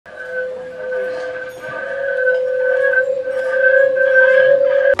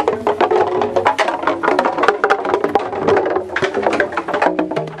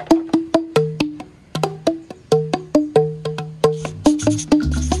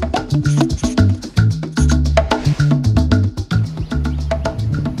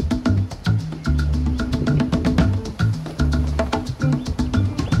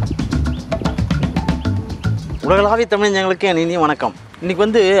உலகளாவிய தமிழஞ்சங்களுக்கு என் இனிய வணக்கம். இன்றைக்கி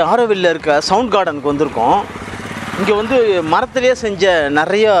வந்து ஆரோவில்ல இருக்க சவுண்ட் கார்டனுக்கு வந்திருக்கோம். இங்கே வந்து மரத்திலே செஞ்ச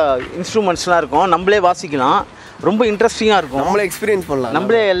நிறைய இன்ஸ்ட்ருமெண்ட்ஸ்லாம் இருக்கும். நம்மளே வாசிக்கலாம். ரொம்ப இன்ட்ரெஸ்டிங்காக இருக்கும். நம்மளே எக்ஸ்பீரியன்ஸ் பண்ணலாம்.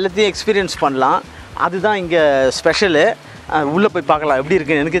 நம்மளே எல்லாத்தையும் எக்ஸ்பீரியன்ஸ் பண்ணலாம். அதுதான் இங்கே ஸ்பெஷலு. உள்ளே போய் பார்க்கலாம் எப்படி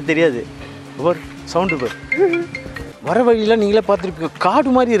இருக்குன்னு. எனக்கு தெரியாது. ஒரு சவுண்டு போய் வர வழியெலாம் நீங்களே பார்த்துருப்பீங்க.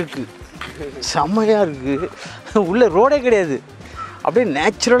 காடு மாதிரி இருக்குது. செம்மையாக இருக்குது. உள்ளே ரோடே கிடையாது. அப்படியே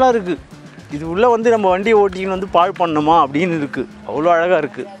நேச்சுரலாக இருக்குது. இது உள்ளே வந்து நம்ம வண்டியை ஓட்டின்னு வந்து பாழ் பண்ணணுமா அப்படின்னு இருக்குது. அவ்வளோ அழகாக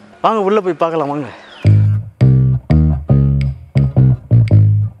இருக்குது. வாங்க உள்ளே போய் பார்க்கலாம். வாங்க.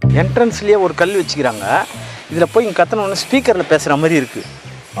 என்ட்ரன்ஸ்லேயே ஒரு கல் வச்சுக்கிறாங்க. இதில் போய் இங்கே கத்தனோடனே ஸ்பீக்கரில் பேசுகிற மாதிரி இருக்குது.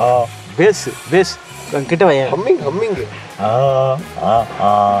 பேஸ் கிட்ட வைய ஹம்மிங்கு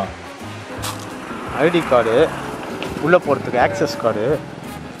ஐடி கார்டு உள்ளே போகிறதுக்கு ஆக்சஸ் கார்டு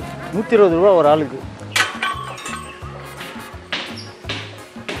 120 ரூபா ஒரு ஆளுக்கு.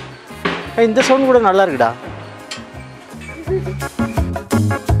 இந்த சவுண்ட் கூட நல்லா இருக்குடா.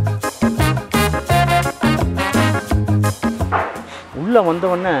 உள்ளே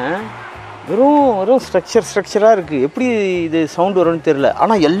வந்தவொடனே வெறும் ஸ்ட்ரக்சராக இருக்குது. எப்படி இது சவுண்டு வரும்னு தெரில.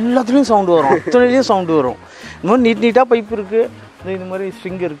 ஆனால் எல்லாத்துலேயும் சவுண்டு வரும். அத்தனையிலையும் சவுண்டு வரும். இந்த மாதிரி நீட்டாக பைப் இருக்குது. இந்த மாதிரி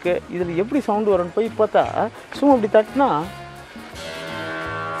ஸ்ட்ரிங் இருக்குது. இதில் எப்படி சவுண்டு வரும்னு போய் பார்த்தா சும்மா அப்படி தட்டினா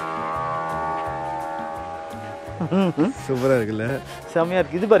சூப்பராக இருக்குல்ல, செம்மையாக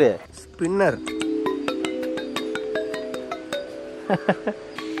இருக்குது. இது பாரு ஸ்பின்னர்.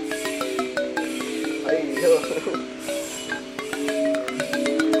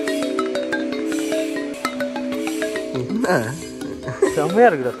 செம்மையாக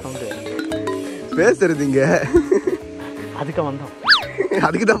இருக்குடா சவுண்டு. பேசுறதுங்க அதுக்கு வந்தோம்.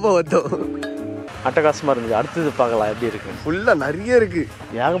 அதுக்கு தான்ப்பா வந்தோம். அட்டகாசமாக இருந்தது. அடுத்தது பார்க்கலாம் எப்படி இருக்கு. ஃபுல்லாக நிறைய இருக்குது.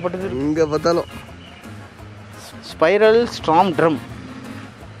 ஏகப்பட்டது இங்கே பார்த்தாலும். Spiral ஸ்ட்ராம் drum.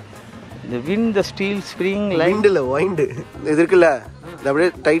 இந்த விண்ட் த ஸ்டீல் ஸ்ப்ரிங் லைன் இல்லை வைண்டு இது இருக்குல்ல, இது அப்படியே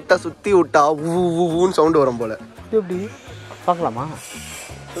டைட்டாக சுற்றி விட்டா ஊன்னு சவுண்டு வரும் போல். இது எப்படி பார்க்கலாமா?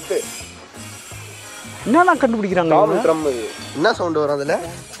 சுத்து என்னென்ன கண்டுபிடிக்கிறாங்க. ட்ரம் என்ன சவுண்டு வரும் அதில்?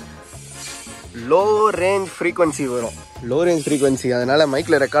 லோ ரேஞ்ச் ஃப்ரீக்வன்சி வரும். லோ ரேஞ்ச் ஃப்ரீக்வன்சி, அதனால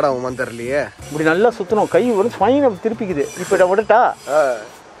மைக்கில் ரெக்கார்ட் ஆகுமான்னு தெரியலையே. இப்படி நல்லா சுற்றணும். கை ஒரு ஸ்வைன் திருப்பிக்குது. இப்போ விடட்டா?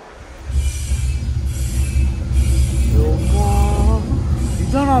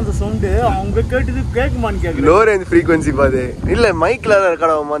 இதானா அந்த சவுண்டு? அவங்க கேட்டது கேட்குமான்னு கேட்குறேன். லோ ரேஞ்ச் ஃப்ரீக்வன்சி பாது இல்லை, மைக்கில்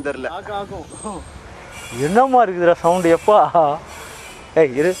ரெக்கார்ட் ஆகுமான்னு தெரியல. ஆகும். என்னம்மா இருக்குதுடா சவுண்டு. எப்பா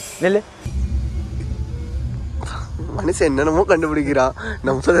இரு நெல்லு. மனுஷன் என்னென்னமோ கண்டுபிடிக்கிறான்.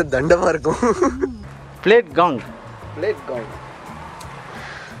 நம்ம சொல்ல தண்டமா இருக்கும். பிளேட் காங்.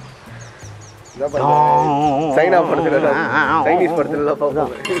 சைனா படத்துல, சைனீஸ் படத்துல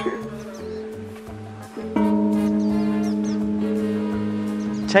பார்ப்போம்.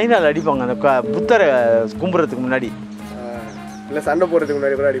 சைனாவில் அடிப்பாங்க அந்த புத்தரை கும்புறதுக்கு முன்னாடி. இல்லை சண்டை போடுறதுக்கு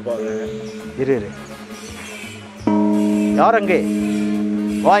முன்னாடி கூட அடிப்பாங்க. இரு யார் அங்கே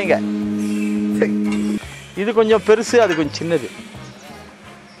வாங்க. இது கொஞ்சம் பெருசு, அது கொஞ்சம் சின்னது.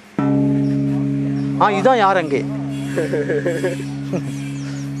 இதான் யார் அங்கே.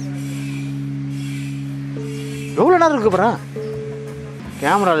 எவ்வளோ நேரம் இருக்கு பாரு.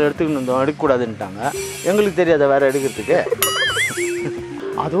 கேமராவில் எடுத்துக்கிட்டு இருந்தோம், எடுக்கக்கூடாதுன்ட்டாங்க. எங்களுக்கு தெரியாத வேற எடுக்கிறதுக்கு.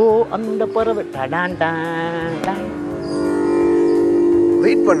 அதோ அந்த பறவை.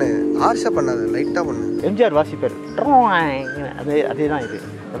 வெயிட் பண்ணு, ஹார்ஷா பண்ணாத, லைட்டா பண்ணு. எம்ஜிஆர் வாசிப்பார். அதே தான் இது.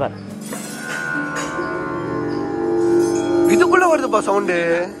 இதுக்குள்ள வருதுப்பா சவுண்டு.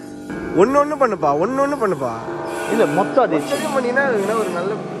 ஒன்னு பண்ணுப்பா. இல்ல மொத்தம் அது பண்ணினா ஒரு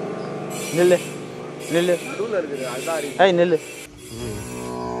நல்ல நெல்லு நெல்லு.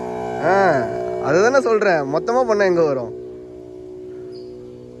 அதுதானே சொல்றேன். மொத்தமா பண்ண எங்க வரும்?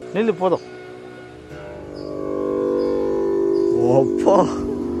 நெல்லு போதும். ஓப்போ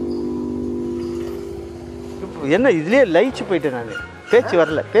என்ன இதுலயே லயிச்சு போயிட்டேன் நான். பேச்சு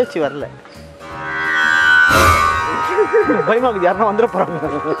வரல. பயமாக்குது, யாருன்னா வந்துட போறாங்க.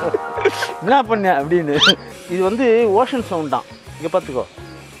 என்ன பண்ண அப்படின்னு. இது வந்து ஓஷன் சவுண்ட் தான். இங்கே பார்த்துக்கோ.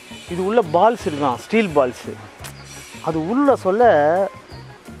 இது உள்ள பால்ஸ் இருக்கான், ஸ்டீல் பால்ஸு. அது உள்ள சொல்ல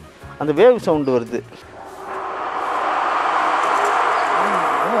அந்த வேவ் சவுண்டு வருது.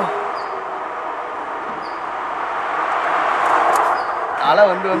 அலை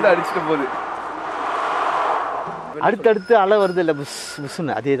வந்து அடிச்சுட்டு போகுது. அடுத்தடுத்து அலை வருது இல்லை, புஸ்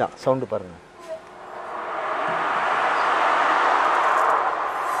புஸ்ன்னு. அதே தான் சவுண்டு பாருங்க.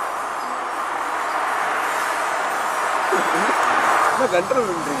 கண்ட்ரோல்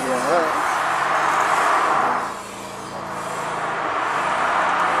பண்றீங்க.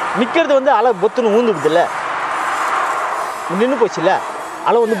 நிற்கிறது வந்து அலை பொத்துன்னு ஊந்துடுதுல்ல, நின்று போச்சுல்ல,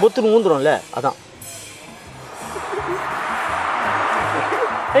 அலை வந்து பொத்துன்னு ஊந்துடும்ல, அதான்.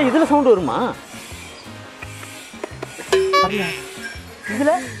 ஏய் இதில் சவுண்டு வருமா?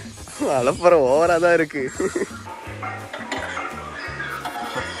 இதில் அலப்பறம் ஓவராக தான் இருக்கு.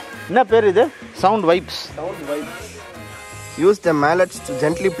 என்ன பேர் இது? Sound vibes. Use the mallets to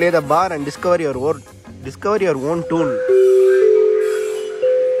gently play the bar and discover your own tune.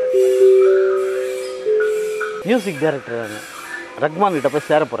 Music director Rahman கிட்ட போய்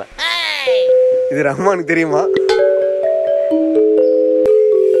சேர போகிறேன். இது ரஹ்மானுக்கு தெரியுமா?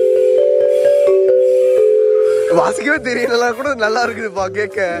 வாசிக்கவே தெரியலாம் கூட நல்லா இருக்குதுப்பா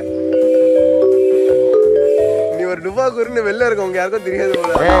கேட்க. நீ ஒரு டுபாக்கூர்னு வெளில இருக்கவங்க யாருக்கும் தெரியாது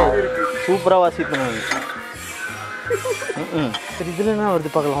போல. சூப்பராக வாசிப்பேன். சரி இதில் என்ன வருது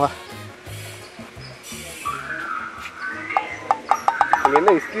பார்க்கலாம் வா.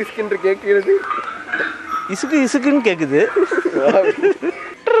 என்ன இஸ்கி இஸ்கின்ற கேட்கிறது? இசுக்கு இசுக்குன்னு கேட்குது.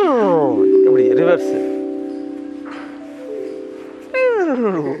 இப்படி ரிவர்ஸ்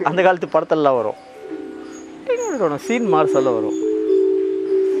அந்த காலத்து படத்தெல்லாம் வரும். சீன் மார்சல்ல வரும்.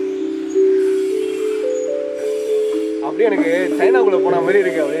 அப்படியே எனக்கு சைனாக்குள்ள போன மாதிரி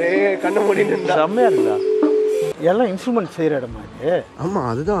இருக்கு. அப்படியே கண்ணு மூடிட்டு செம்மையா இருந்தா. எல்லாம் இன்ஸ்ட்ருமெண்ட் செய்கிற இடமா இது? ஆமாம்,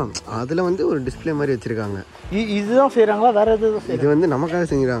 அதுதான். அதில் வந்து ஒரு டிஸ்பிளே மாதிரி வச்சுருக்காங்க. இதுதான் செய்கிறாங்களா வேறு எதுவும்? இது வந்து நமக்காக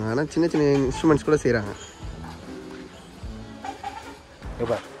செஞ்சுறாங்க. ஆனால் சின்ன சின்ன இன்ஸ்ட்ருமெண்ட்ஸ் கூட செய்கிறாங்க.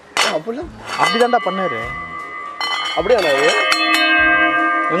 அப்படிலாம் அப்படிதான்டா பண்ணாரு. அப்படியாண்ணா?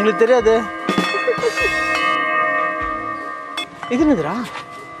 எங்களுக்கு தெரியாது. இது என்னதுடா?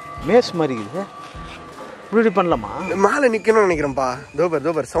 மேஸ் மாதிரி இது. இப்படி பண்ணலாமா? மேலே நிற்கணும்னு நினைக்கிறேன்ப்பா.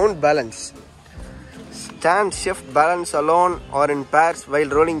 தோபர் sound balance. Stand, shift, balance alone or in pairs while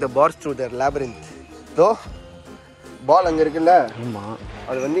rolling the bars through their labyrinth. தோ பால் அங்கே இருக்குல்ல, ஆமாம்,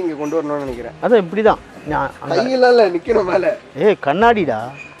 அது வந்து இங்கே கொண்டு வரணும்னு நினைக்கிறேன். அதான் இப்படி தான். கையெல்லாம் இல்லை, நிற்கணும் மேலே. கண்ணாடிடா.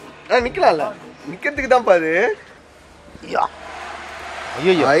 நிற்கலாம்ல, நிற்கிறதுக்கு தான்ப்பா அது.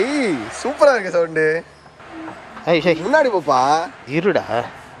 ஐயோ ஐ சூப்பராக இருக்கு சவுண்டு. முன்னாடி போப்பா. இருடா,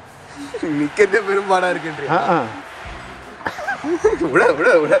 நிற்கிறதே பெரும்பாடா இருக்குன்றீங்க. விட விட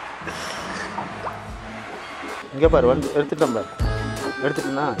விட இங்கே பாரு, வந்து எடுத்துட்டேன் பாரு.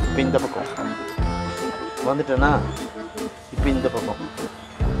 எடுத்துட்டேன்னா இப்போ இந்த பக்கம் வந்துட்டேன்னா இப்போ இந்த பக்கம்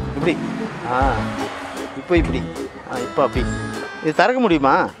இப்படி. இப்போ இப்படி. இப்போ அப்படி. இது திறக்க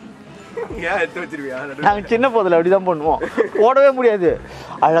முடியுமா? எடுத்து வச்சிருவியா? நாங்கள் சின்ன போதில் அப்படி தான் பண்ணுவோம். போடவே முடியாது,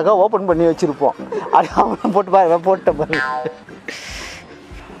 அழகாக ஓப்பன் பண்ணி வச்சுருப்போம். அழகாக போட்டு பாரு, போட்டேன் பாரு.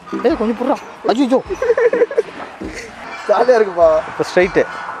 கொஞ்சம் போடுறா. அஜிஜோ ஜாலியாக இருக்குப்பா. இப்போ ஸ்ட்ரைட்டு.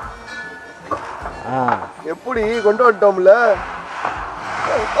 எப்படி கொண்டு வந்துட்டோம்ல.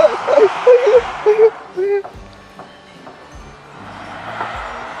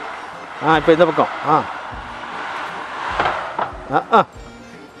 இப்போ இந்த பக்கம்.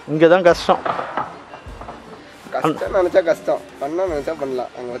 இங்கே தான் கஷ்டம். கஷ்டம் நினச்சா கஷ்டம், பண்ண நினச்சா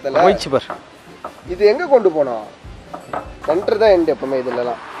பண்ணலாம். அங்கே போயிடுச்சு பாரு. இது எங்கே கொண்டு போனோம்? சென்டர் தான் எண்டு எப்பவுமே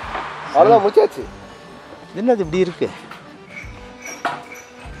இதுலலாம். அவ்வளோதான், முடிச்சாச்சு. என்னது இப்படி இருக்கு?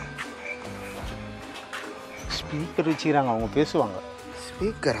 ஸ்பீக்கர் வச்சுக்கிறாங்க, அவங்க பேசுவாங்க.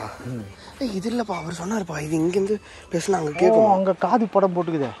 ஸ்பீக்கரா? இது இல்லைப்பா, அவர் சொன்னார்ப்பா, இது இங்கேருந்து பேசுனா அங்கே கேட்கும். அங்கே காது படம்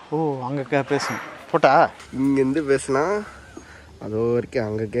போட்டுக்குதே. அங்கே பேசணும். போட்டா இங்கேருந்து பேசுனா அதோ வரைக்கும்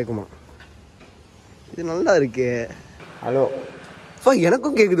அங்கே கேட்குமா. இது நல்லா இருக்கே. ஹலோ அப்பா,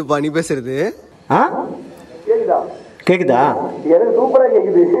 எனக்கும் கேட்குதுப்பா நீ பேசுறது. கேக்குதா? கேட்குதா? எனக்கு சூப்பராக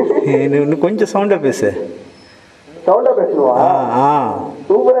கேட்குது. இன்னும் கொஞ்சம் சவுண்டாக பேசு. சவுண்டாக பேசுவா?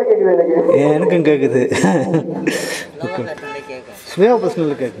 சூப்பராக கேட்குது எனக்கு. எனக்கும் கேட்குது. ஸ்லோவாக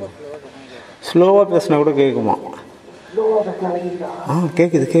பேசினால கேட்குமா? ஸ்லோவாக பேசினா கூட கேட்குமா?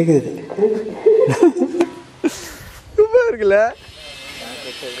 கேட்குது கேட்குது. சூப்பராக இருக்குல்ல.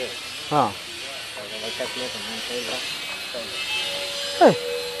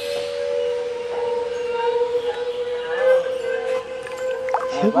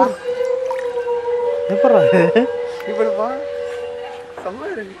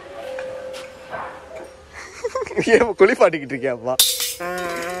 குளிப்பாட்டிக்கிட்டு இருக்கியாப்பா?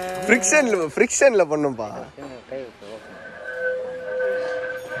 ஃப்ரிக்ஷன்ல பண்ணும்பா.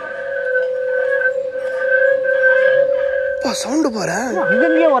 சவுண்டு பாரு,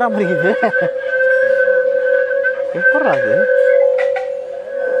 அங்கங்கே வராம இருக்குது. எப்படா அது?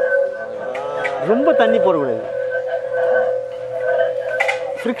 ரொம்ப தண்ணி போடக்கூடாது.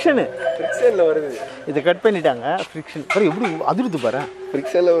 ஃப்ரிக்ஷன்ல வருது. இதை கட் பண்ணிட்டாங்க. ஃப்ரிக்ஷன் பாரு எப்படி அதிருது பாரு.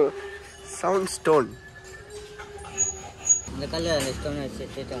 ஃப்ரிக்ஷன்ல சவுண்ட் ஸ்டோன். இந்த கல்ல அந்த ஸ்டோன்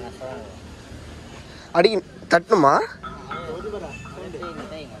வச்சுட்டாங்க. அடி தட்டணுமா?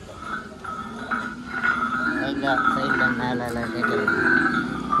 சைடுல மேல கேட்குது.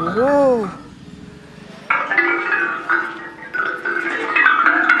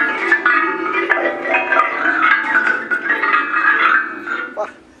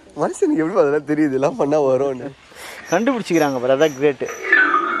 மனுஷனுக்கு எப்படி அதெல்லாம் தெரியுது எல்லாம் பண்ணா வரும்னு கண்டுபிடிச்சிக்கிறாங்க பாரு, அதான் கிரேட்டு.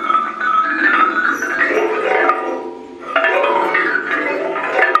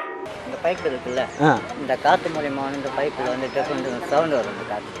 இந்த பைப் இருக்குல்ல, இந்த காற்று மூலியமா இந்த பைப்பில் வந்துட்டு கொஞ்சம் சவுண்ட் வரும். இந்த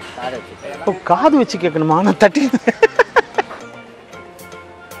காற்று வச்சு இப்போ காது வச்சு கேட்கணுமா? நான் தட்டி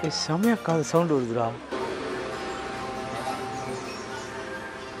செமையா காது சவுண்டு வருதுடா.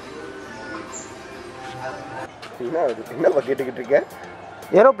 என்னப்பா கேட்டுக்கிட்டு இருக்கேன்?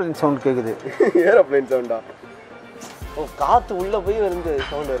 ஏரோப்ளேன் சவுண்ட் கேட்குது. ஏரோப்ளேன் சவுண்டா? ஓ, காற்று உள்ளே போய் வந்து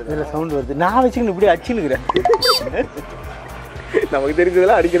சவுண்ட் வருது. இதில் சவுண்ட் வருது. நான் வச்சுக்கின்னு இப்படி அடிச்சுன்னுக்கிறேன். நமக்கு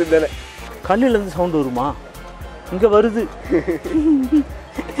தெரிஞ்சதெல்லாம் அடிக்கிறது தானே. கல்லுலேருந்து சவுண்டு வருமா? இங்கே வருது.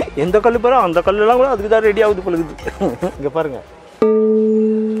 எந்த கல் பாரு, அந்த கல்லுலாம் கூட அதுக்கு தான் ரெடி ஆகுது பழகுது. இங்கே பாருங்க,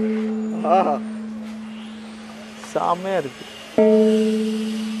 செமையாக இருக்கு.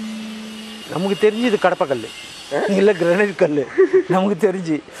 நமக்கு தெரிஞ்சு இது கடப்பை கல் இல்லை கிரானைட் கல். நமக்கு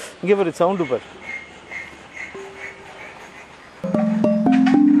தெரிஞ்சு இங்கே பாரு சவுண்டு பாரு.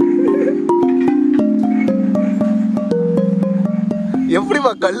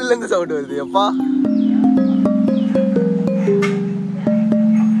 எப்படிப்பா கல்லுல இருந்து சவுண்ட் வருது? எப்பா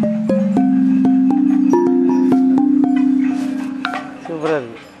சூப்பராக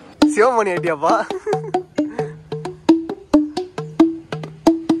இருக்கு. Sivamani ஐடியாப்பா.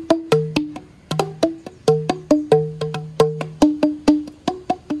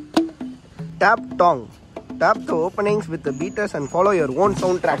 Tap tong. Tap the openings with the beaters and follow your own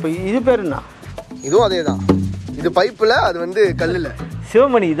soundtrack. அப்போ இது பேர் என்ன? இதுவும் அதே தான். இது பைப்பில், அது வந்து கல்லில்.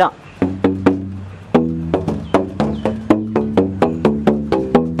 சிவமணி தான்.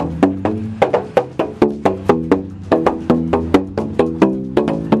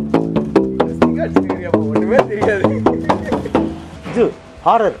 ஒன்றுமே தெரியாது. இது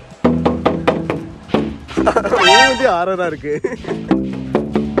ஹாரர். ஹாரரா இருக்கு.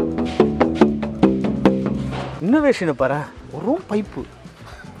 இன்னோவேஷனை பாரு. ஒரு பைப்பு,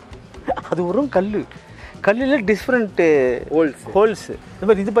 அது ஒரு கல். கல்லில் டிஃப்ரெண்ட்டு ஹோல்ஸ். இந்த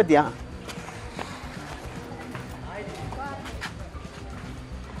மாதிரி இது பார்த்தியா?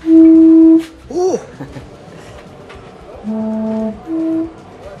 ஓ,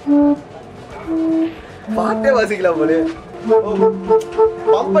 பாட்டே வாசிக்கலாம் போல.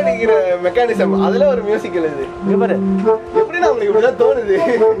 பம்ப் அடிக்கிற மெக்கானிசம், அதுல ஒரு மியூசிக்கல். இது இங்க பாரு, எப்படி நம்மளுக்கு இப்படிதான் தோணுது.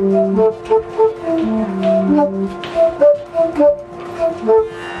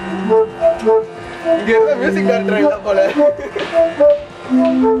 இங்க இருந்த மியூசிக் டைரக்டர் போல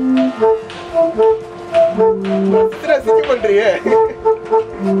ரசிச்சு பண்றியே.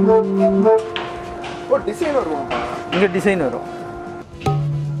 ஓ, டிசைன் வரும். இங்க டிசைன் வரும்.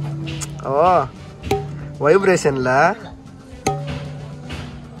 ஓ, வைப்ரேஷன்ல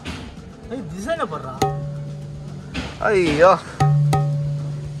டிசைனை பாருடா. ஐயோ,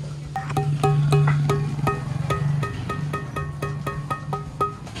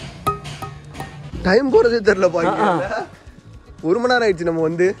 டைம் போறதே தெரியல. ஒரு மணி நேரம் ஆயிடுச்சு. நம்ம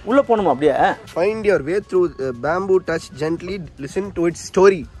வந்து உள்ள போகணுமா? அப்படியே find your way through bamboo, touch gently, listen to it's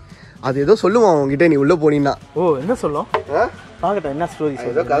story. அது ஏதோ சொல்லுமா உங்ககிட்ட, நீ உள்ள போனீங்கன்னா. ஓ, என்ன சொல்லும்? பார்க்கட்டும், என்ன ஸ்டோரி ஏதோ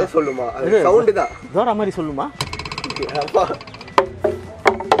சொல்லுங்க. கதை சொல்லுமா? அது சவுண்டு தான். தோரா மாதிரி சொல்லுமா? அப்பா,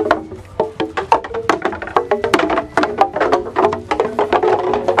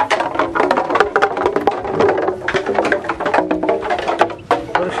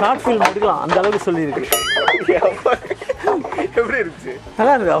 ஒரு ஷார்ட் ஃபில்ம் எடுக்கலாம், அந்த அளவுக்கு சொல்லியிருக்கு. எப்படி இருந்துச்சு?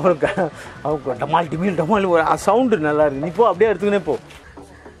 நல்லா இருக்கு. அவருக்கு டமால் டிமில் டமால் சவுண்டு நல்லா இருக்கு. நீ போ, அப்படியே எடுத்துக்கினே போ.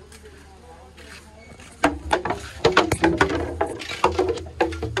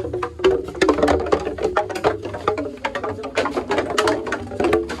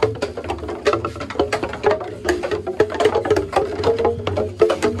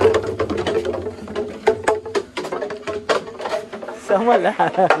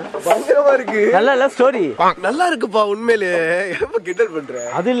 பயங்கரமா இருக்கு. நல்லா இல்ல ஸ்டோரி? நல்லா இருக்குப்பா உண்மையிலே. எப்ப கிண்டல் பண்ற?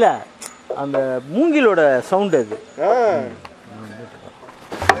 அது இல்ல, அந்த மூங்கிலோட சவுண்ட் அது.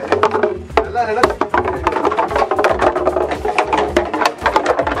 நல்லா நல்லா.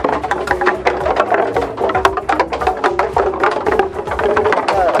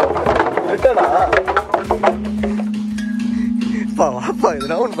 வாப்பா,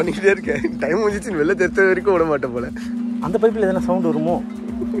 இதெல்லாம் ஒன்று பண்ணிக்கிட்டே இருக்கேன். டைம் முடிஞ்சிச்சு, வெளில தெரிஞ்ச வரைக்கும் விட மாட்டேன் போல. அந்த பைப்பில் எதனா சவுண்ட் வருமோ?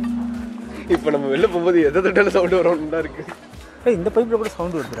 இப்போ நம்ம வெளில போகும்போது எதை தொட்டாலும் சவுண்டு வரும் தான் இருக்கு. இந்த பைப்பில் கூட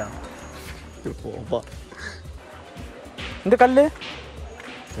சவுண்ட் வருதுடா. போப்பா, இந்த கல்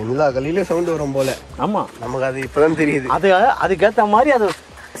எல்லா கல்லிலையும் சவுண்டு வரும் போல. ஆமாம், நமக்கு அது இப்போதான் தெரியுது. அதுக்கேற்ற மாதிரி அதை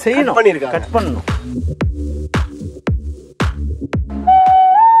செய்யணும், பண்ணியிருக்காங்க, கட் பண்ணணும்.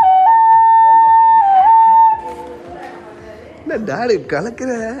 என்ன டாடி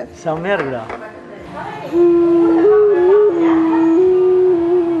கலக்குற செம்மையாக இருக்குடா.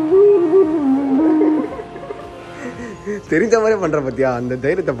 தெரிஞ்ச மாதிரி பண்ற பத்தியா, அந்த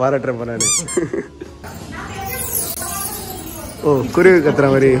தைரியத்தை பாராட்டுறேன் நானு. ஓ குருவி கத்துற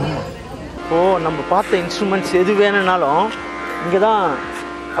மாதிரி. நம்ம பார்த்த இன்ஸ்ட்ருமெண்ட்ஸ் எது வேணும்னாலும் இங்கே தான்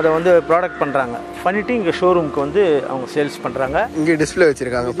அதை வந்து ப்ராடக்ட் பண்ணுறாங்க. பண்ணிவிட்டு இங்கே ஷோரூமுக்கு வந்து அவங்க சேல்ஸ் பண்ணுறாங்க. இங்கே டிஸ்பிளே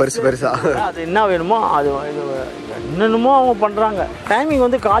வச்சுருக்காங்க பெருசாக. அது என்ன வேணுமோ அது என்னென்னமோ அவங்க பண்ணுறாங்க. டைமிங்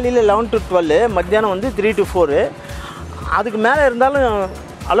வந்து காலையில் 11 to 12, மத்தியானம் வந்து 3 to 4. அதுக்கு மேலே இருந்தாலும்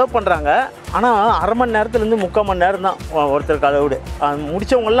அலோவ் பண்ணுறாங்க. ஆனால் அரை மணி நேரத்துலேருந்து 3/4 மணி நேரம் தான் ஒருத்தருக்கு அலோவுடு.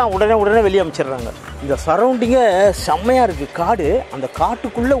 முடித்தவங்கெல்லாம் உடனே வெளியே அமைச்சிடுறாங்க. இந்த சரௌண்டிங்கே செம்மையாக இருக்குது. காடு, அந்த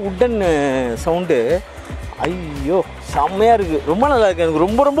காட்டுக்குள்ளே உட்டன் சவுண்டு ஐயோ செம்மையாக இருக்குது. ரொம்ப நல்லா இருக்குது. எனக்கு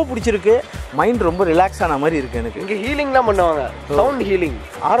ரொம்ப ரொம்ப பிடிச்சிருக்கு. மைண்ட் ரொம்ப ரிலாக்ஸ் ஆன மாதிரி இருக்குது எனக்கு. இங்கே ஹீலிங்லாம் பண்ணுவாங்க. Sound healing.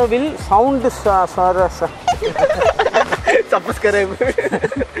 Auroville sound subscribe.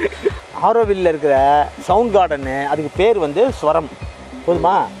 ஆரோவில்ல இருக்கிற சவுண்ட் கார்டனு, அதுக்கு பேர் வந்து ஸ்வரம்.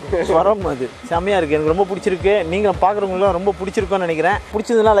 போதுமா? ஸ்வரம். அது செம்மையாக இருக்குது. எனக்கு ரொம்ப பிடிச்சிருக்கு. நீங்கள் பார்க்குறவங்களும் ரொம்ப பிடிச்சிருக்குன்னு நினைக்கிறேன்.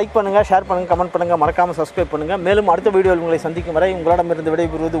 பிடிச்சதுலாம் லைக் பண்ணுங்கள், ஷேர் பண்ணுங்கள், கமெண்ட் பண்ணுங்கள், மறக்காமல் சப்ஸ்கிரைப் பண்ணுங்கள். மேலும் அடுத்த வீடியோவில் உங்களை சந்திக்கும் வரை உங்களிடமிருந்து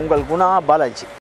விடைபெறுவது உங்கள் குணா பாலாஜி.